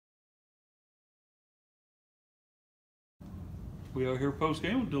We are here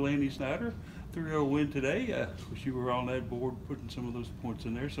post-game with Delaney Snyder. 3-0 win today. Wish you were on that board putting some of those points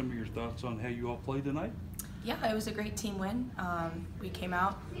in there. Some of your thoughts on how you all played tonight? Yeah, it was a great team win. We came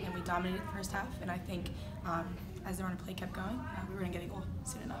out and we dominated the first half, and I think as the run of play kept going, we were going to get a goal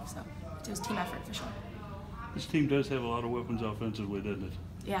soon enough. So it was team effort for sure. This team does have a lot of weapons offensively, doesn't it?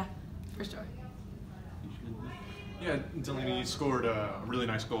 Yeah, for sure. Yeah, Delaney, you scored a really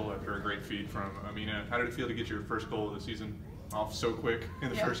nice goal after a great feed from Amina. How did it feel to get your first goal of the season off so quick in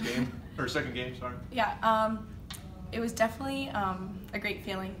the first game, or second game, sorry? Yeah, it was definitely a great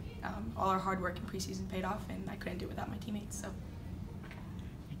feeling. All our hard work in preseason paid off, and I couldn't do it without my teammates. So,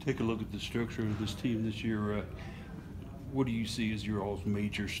 You take a look at the structure of this team this year. What do you see as your all's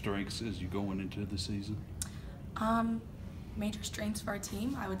major strengths as you going into the season? Major strengths for our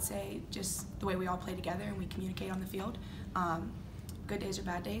team, I would say just the way we all play together and we communicate on the field. Good days or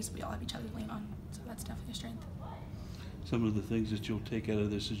bad days, we all have each other to lean on, so that's definitely a strength. Some of the things that you'll take out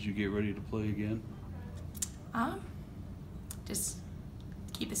of this as you get ready to play again? Just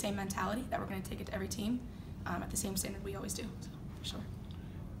keep the same mentality that we're going to take it to every team at the same standard we always do, so for sure.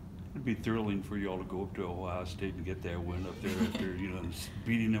 It'd be thrilling for y'all to go up to Ohio State and get that win up there after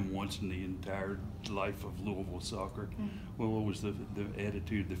beating them once in the entire life of Louisville soccer. Mm-hmm. Well, what was the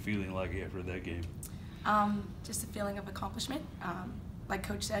attitude, the feeling like after that game? Just a feeling of accomplishment. Like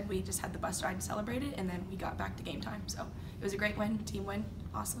Coach said, we just had the bus ride and celebrated, and then we got back to game time. So it was a great win, team win,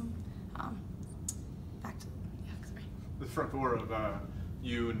 awesome. Sorry. The front four of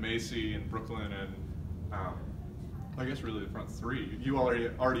you and Macy and Brooklyn and I guess really the front three. You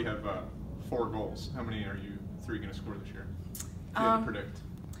already have 4 goals. How many are you 3 going to score this year? If you had to predict.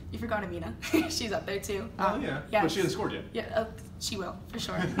 You forgot Amina. She's up there too. Yeah, but she hasn't scored yet. Yeah, she will for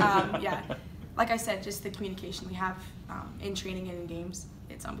sure. Yeah, like I said, just the communication we have in training and in games,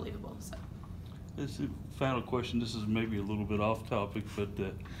 it's unbelievable. So. This is the final question. This is maybe a little bit off topic, but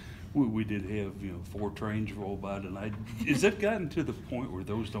we did have 4 trains roll by tonight. Is that gotten to the point where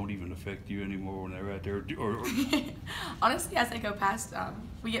those don't even affect you anymore when they're out there? Or Honestly, as I go past,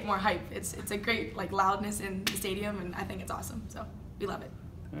 we get more hype. It's a great loudness in the stadium, and I think it's awesome. So we love it.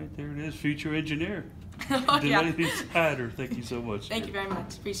 All right, there it is, future engineer. Oh, yeah. Delaney Snyder, thank you so much. Thank you very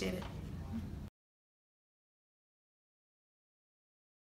much. Appreciate it.